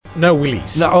No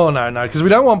willies. No, because we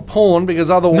don't want porn, because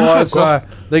otherwise God.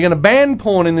 they're going to ban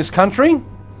porn in this country.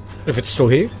 If it's still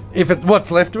here.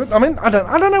 What's left of it. I mean, I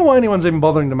don't know why anyone's even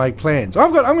bothering to make plans.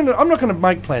 I'm not going to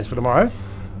make plans for tomorrow.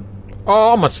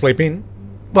 Oh, I might sleep in.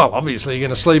 Well, obviously you're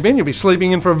going to sleep in. You'll be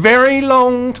sleeping in for a very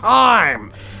long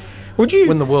time. Would you?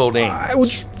 When the world ends.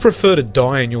 Would you prefer to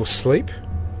die in your sleep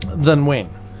Than when?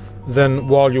 than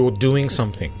while you're doing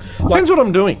something? Depends what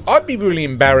I'm doing. I'd be really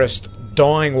embarrassed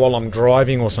dying while I'm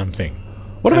driving or something.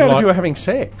 What And about if you were having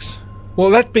sex? Well,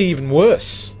 that'd be even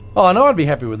worse. Oh, no, I'd be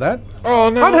happy with that. Oh,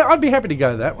 no. I'd be happy to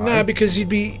go that way. No, because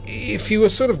if you were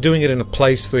sort of doing it in a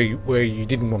place where you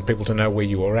didn't want people to know where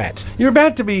you were at. You're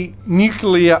about to be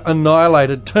nuclear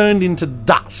annihilated, turned into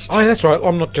dust. Oh, that's right.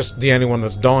 I'm not just the only one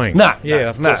that's dying. No. Yeah,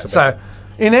 of course. So,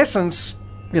 in essence,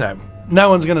 no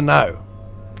one's going to know.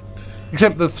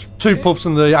 Except the two puffs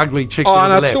and the ugly chick Oh, that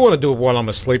and are I left. still want to do it while I'm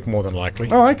asleep, more than likely.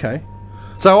 Oh, okay.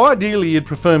 So ideally, you'd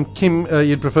prefer Kim Il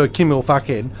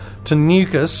Fuckhead to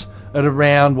nuke us at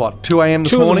around 2 a.m.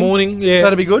 this 2 morning. in the morning, yeah.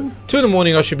 That'd be good. 2 in the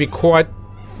morning, I should be quite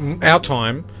our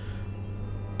time.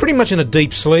 Pretty much in a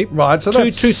deep sleep. Right, so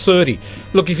 2:30.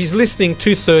 Look, if he's listening,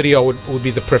 2:30 would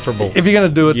be the preferable. If you're going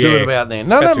to do it, do Yeah. it about then.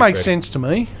 No, At that makes 2:30. sense to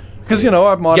me. Because,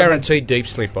 I might Guaranteed deep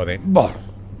sleep by then. have had...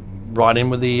 Right in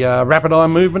with the rapid eye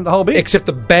movement, the whole bit. Except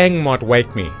the bang might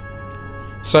wake me.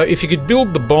 So if you could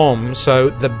build the bomb so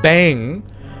the bang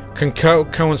can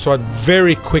coincide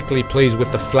very quickly, please,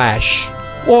 with the flash.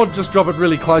 Or just drop it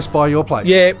really close by your place.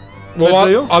 Yeah. Well,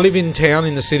 deal? I live in town,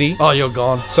 in the city. Oh, you're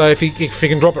gone. So if you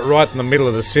can drop it right in the middle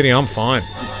of the city, I'm fine.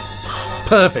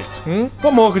 Perfect.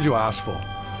 What more could you ask for?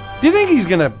 Do you think he's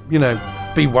going to,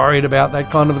 be worried about that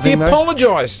kind of a He thing, though?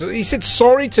 apologised. He said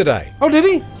sorry today. Oh, did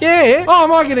he? Yeah. Oh,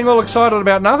 am I getting all excited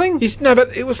about nothing? No,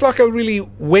 but it was like a really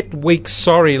wet, weak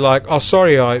sorry. Like, oh,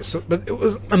 sorry, but it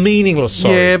was a meaningless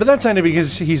sorry. Yeah, but that's only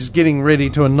because he's getting ready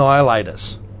to annihilate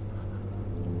us.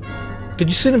 Did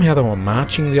you see them how they were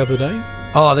marching the other day?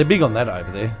 Oh, they're big on that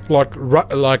over there.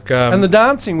 And the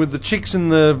dancing with the chicks in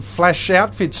the flash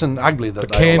outfits and ugly that the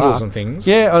they all candles are. and things.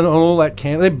 Yeah, and all that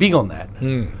candle. They're big on that.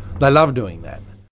 They love doing that.